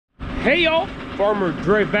Hey y'all, Farmer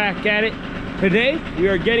Dre back at it. Today we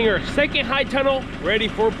are getting our second high tunnel ready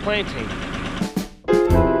for planting.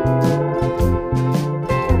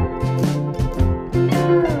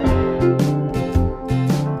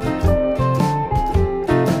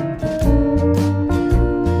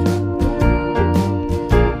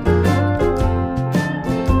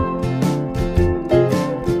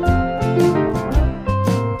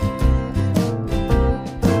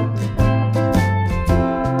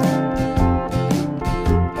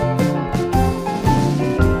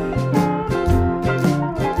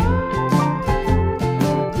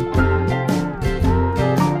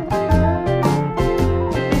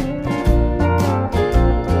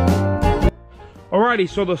 Alrighty,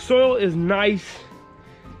 so the soil is nice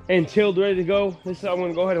and tilled, ready to go. This is, I'm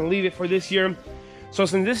gonna go ahead and leave it for this year. So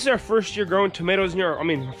since this is our first year growing tomatoes in here, I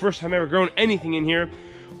mean, first time ever growing anything in here,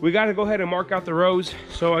 we gotta go ahead and mark out the rows.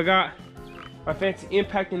 So I got my fancy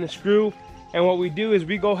impact in the screw, and what we do is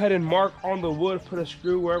we go ahead and mark on the wood, put a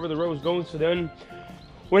screw wherever the row is going. So then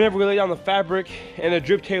whenever we lay down the fabric and the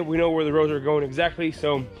drip tape, we know where the rows are going exactly.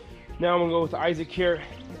 So now I'm gonna go with Isaac here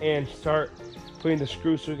and start putting the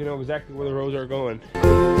screw so we can know exactly where the rows are going.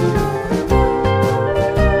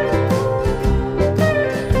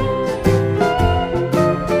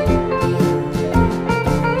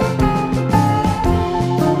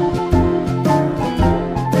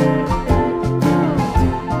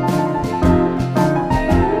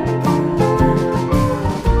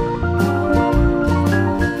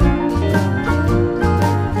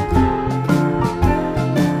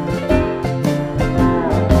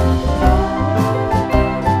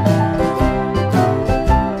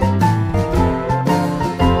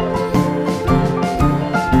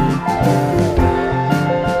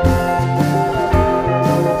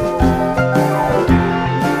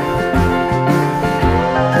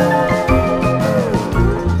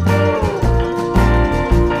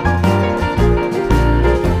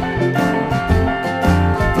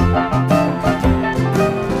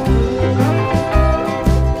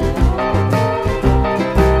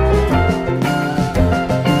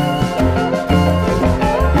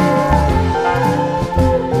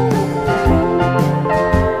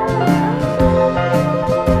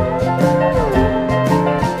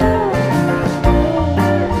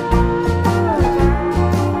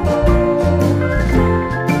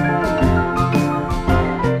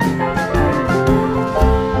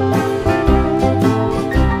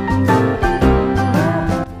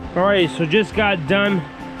 So just got done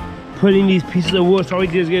putting these pieces of wood. So all we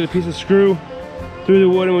did is get a piece of screw through the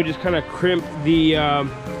wood, and we just kind of crimp the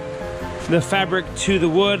fabric to the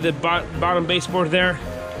wood, the bottom baseboard there,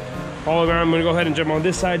 all around. I'm gonna go ahead and jump on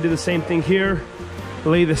this side, do the same thing here,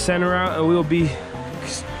 lay the center out, and we'll be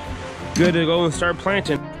good to go and start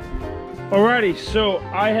planting. Alrighty, so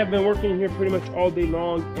I have been working here pretty much all day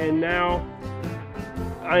long, and now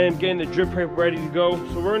I am getting the drip pipe ready to go.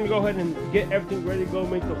 So we're gonna go ahead and get everything ready to go,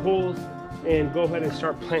 make the holes, and go ahead and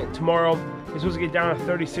start planting tomorrow. It's supposed to get down to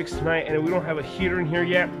 36 tonight, and we don't have a heater in here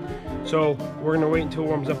yet. So we're gonna wait until it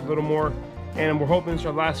warms up a little more. And we're hoping it's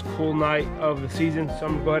our last cool night of the season. So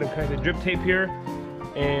I'm gonna go ahead and connect the drip tape here,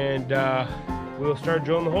 and we'll start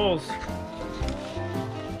drilling the holes.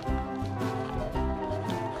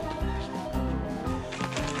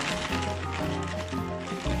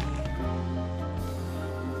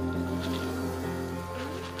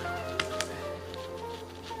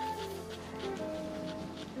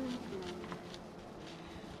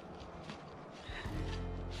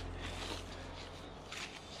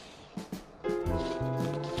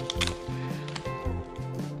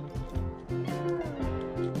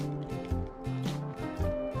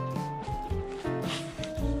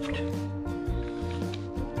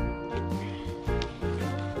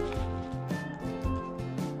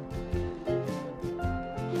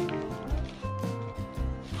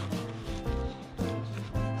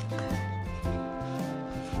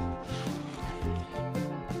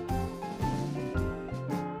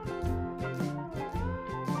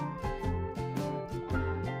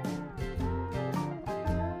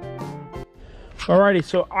 Alrighty,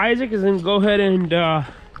 so Isaac is gonna go ahead and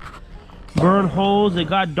burn holes. It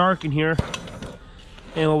got dark in here,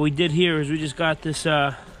 and what we did here is we just got this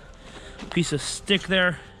piece of stick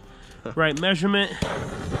there, right measurement,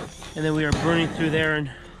 and then we are burning through there,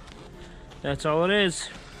 and that's all it is.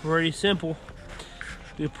 Pretty simple.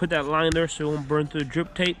 We put that line there so it won't burn through the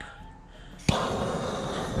drip tape.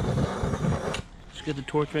 Just get the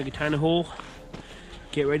torch, make a tiny hole,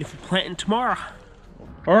 get ready for planting tomorrow.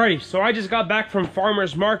 Alrighty, so I just got back from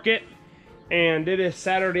farmer's market, and it is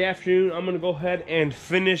Saturday afternoon. I'm gonna go ahead and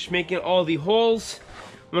finish making all the holes.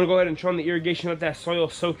 I'm gonna go ahead and turn on the irrigation, let that soil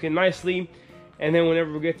soak in nicely. And then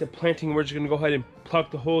whenever we get to planting, we're just gonna go ahead and pluck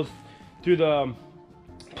the holes through the,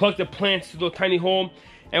 plug the plants through the tiny hole.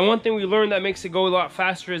 And one thing we learned that makes it go a lot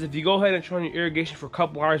faster is if you go ahead and turn on your irrigation for a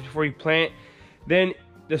couple hours before you plant, then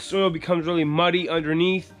the soil becomes really muddy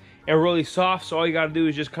underneath and really soft. So all you gotta do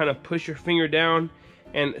is just kind of push your finger down,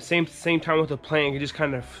 and same time with the plant, you just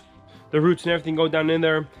kind of, the roots and everything go down in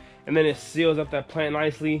there, and then it seals up that plant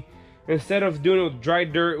nicely. Instead of doing it with dry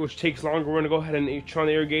dirt, which takes longer, we're gonna go ahead and turn on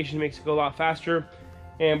the irrigation, makes it go a lot faster.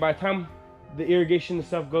 And by the time the irrigation and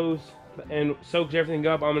stuff goes and soaks everything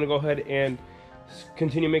up, I'm gonna go ahead and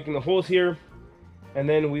continue making the holes here, and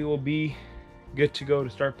then we will be good to go to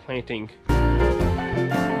start planting.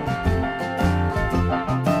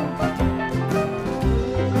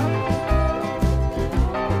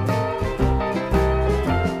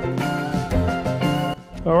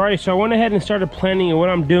 Alright, so I went ahead and started planting, and what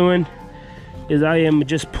I'm doing is I am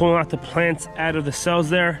just pulling out the plants out of the cells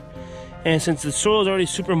there. And since the soil is already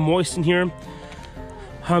super moist in here,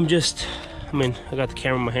 I got the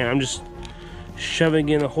camera in my hand, I'm just shoving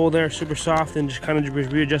in a hole there, super soft, and just kind of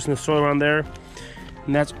readjusting the soil around there.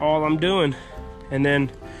 And that's all I'm doing. And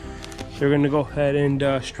then they're gonna go ahead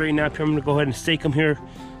and straighten out here. I'm gonna go ahead and stake them here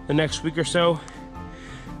the next week or so.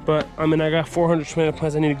 But I got 400 tomato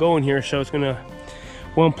plants I need to go in here, so it's gonna,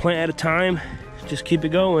 one plant at a time, just keep it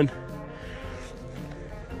going.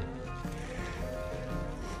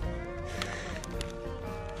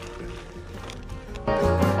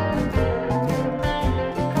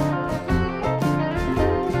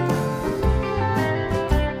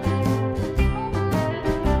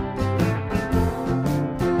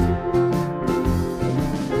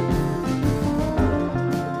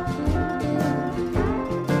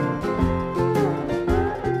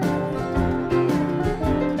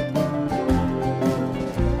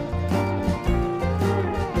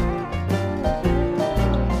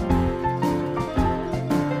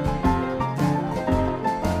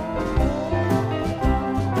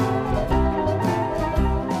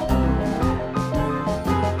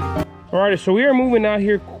 Alright, so we are moving out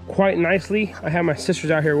here quite nicely. I have my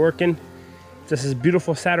sisters out here working. This is a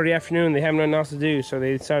beautiful Saturday afternoon. They have nothing else to do, so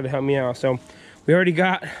they decided to help me out. So we already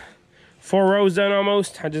got 4 rows done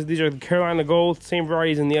almost. These are the Carolina Gold, same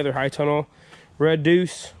varieties in the other high tunnel. Red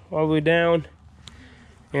Deuce all the way down.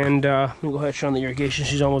 And let me go ahead and show on the irrigation.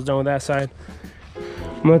 She's almost done with that side.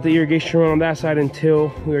 I'm gonna let the irrigation run on that side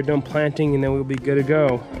until we are done planting, and then we'll be good to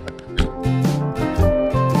go.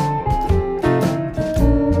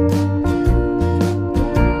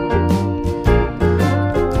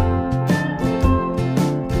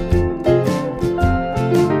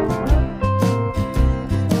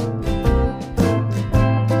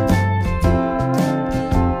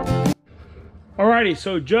 Alrighty,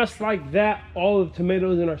 so just like that, all the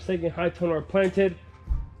tomatoes in our second high tunnel are planted.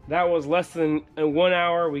 That was less than 1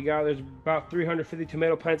 hour. There's about 350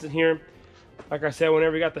 tomato plants in here. Like I said,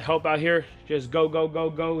 whenever you got the help out here, just go, go, go,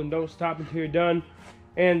 go, and don't stop until you're done.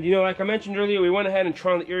 And you know, like I mentioned earlier, we went ahead and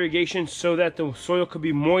turned on the irrigation so that the soil could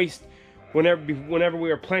be moist whenever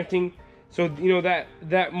we are planting. So you know,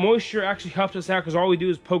 that moisture actually helps us out, because all we do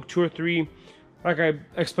is poke 2 or 3, like I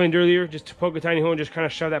explained earlier, just to poke a tiny hole and just kind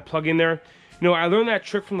of shove that plug in there. You know, I learned that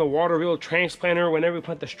trick from the water wheel transplanter whenever we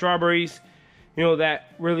plant the strawberries. You know,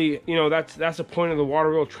 that really, you know, that's the point of the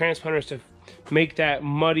water wheel transplanter, is to make that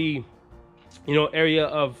muddy, you know, area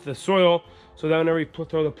of the soil, so that whenever you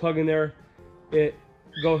throw the plug in there, it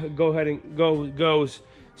go ahead and goes.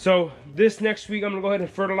 So this next week, I'm gonna go ahead and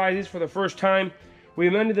fertilize these for the first time. We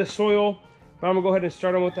amended the soil, but I'm gonna go ahead and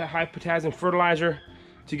start them with that high potassium fertilizer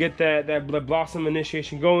to get that blossom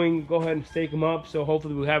initiation going. Go ahead and stake them up, so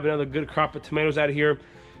hopefully we'll have another good crop of tomatoes out of here.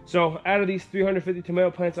 So out of these 350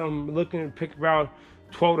 tomato plants, I'm looking to pick around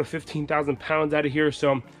 12 to 15,000 pounds out of here.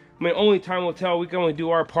 So I mean, only time will tell. We can only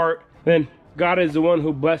do our part. Then God is the one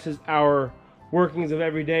who blesses our workings of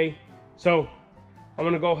every day. So I'm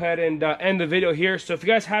gonna go ahead and end the video here. So if you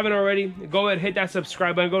guys haven't already, go ahead and hit that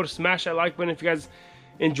subscribe button. Go to smash that like button if you guys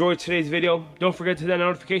enjoyed today's video. Don't forget to hit that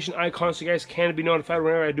notification icon so you guys can be notified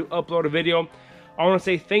whenever I do upload a video. I want to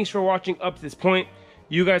say thanks for watching up to this point.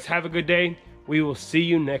 You guys have a good day. We will see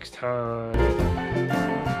you next time.